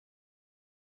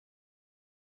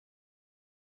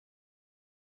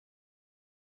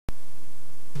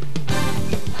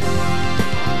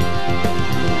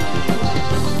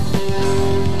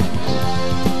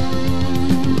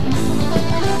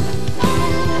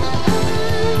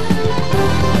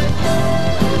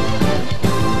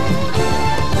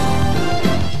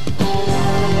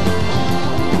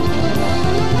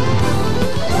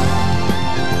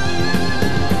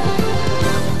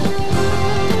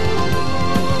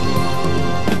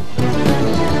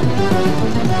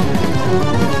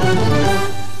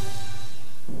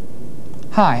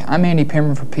Hi, I'm Andy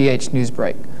Pearman for PH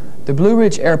Newsbreak. The Blue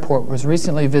Ridge Airport was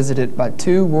recently visited by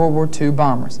 2 World War II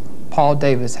bombers. Paul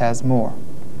Davis has more.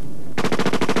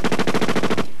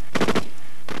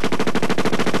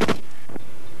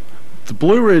 The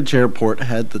Blue Ridge Airport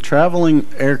had the Traveling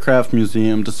Aircraft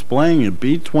Museum displaying a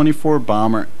B-24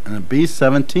 bomber and a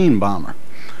B-17 bomber.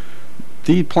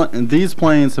 These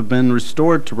planes have been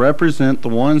restored to represent the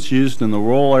ones used in the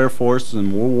Royal Air Force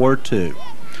in World War II.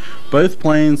 Both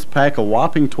planes pack a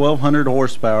whopping 1,200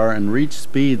 horsepower and reach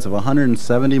speeds of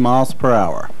 170 miles per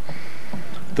hour.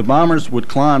 The bombers would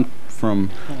climb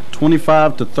from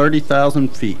 25 to 30,000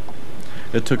 feet.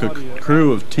 It took a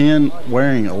crew of 10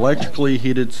 wearing electrically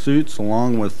heated suits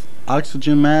along with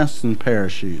oxygen masks and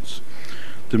parachutes.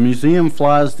 The museum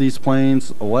flies these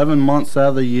planes 11 months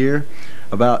out of the year,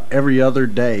 about every other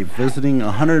day, visiting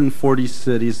 140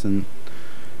 cities in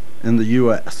the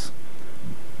U.S.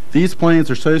 These planes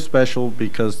are so special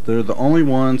because they're the only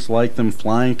ones like them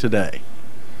flying today.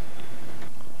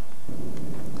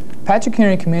 Patrick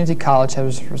Henry Community College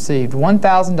has received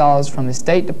 $1,000 from the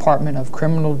State Department of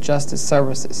Criminal Justice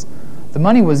Services. The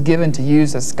money was given to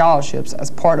use as scholarships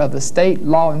as part of the State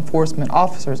Law Enforcement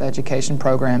Officers Education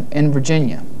Program in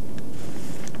Virginia.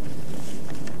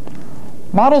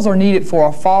 Models are needed for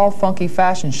a fall funky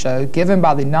fashion show given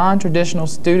by the Non-Traditional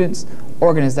Students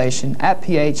Organization at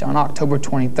PH on October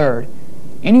 23rd.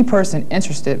 Any person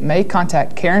interested may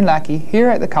contact Karen Lackey here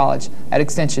at the college at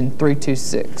extension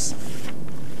 326.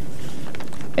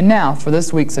 And now for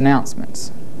this week's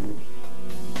announcements.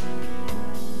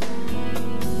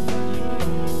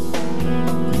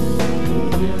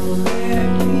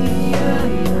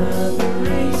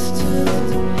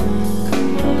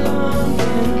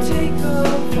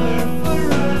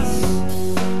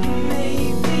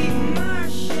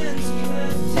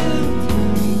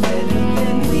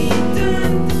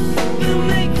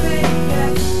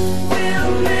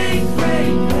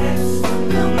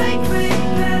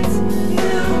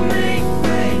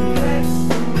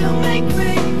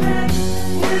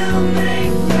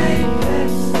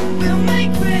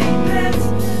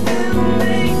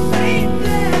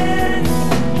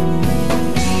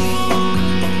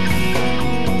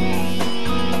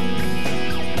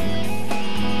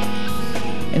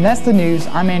 And that's the news.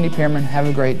 I'm Andy Pearman. Have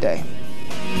a great day.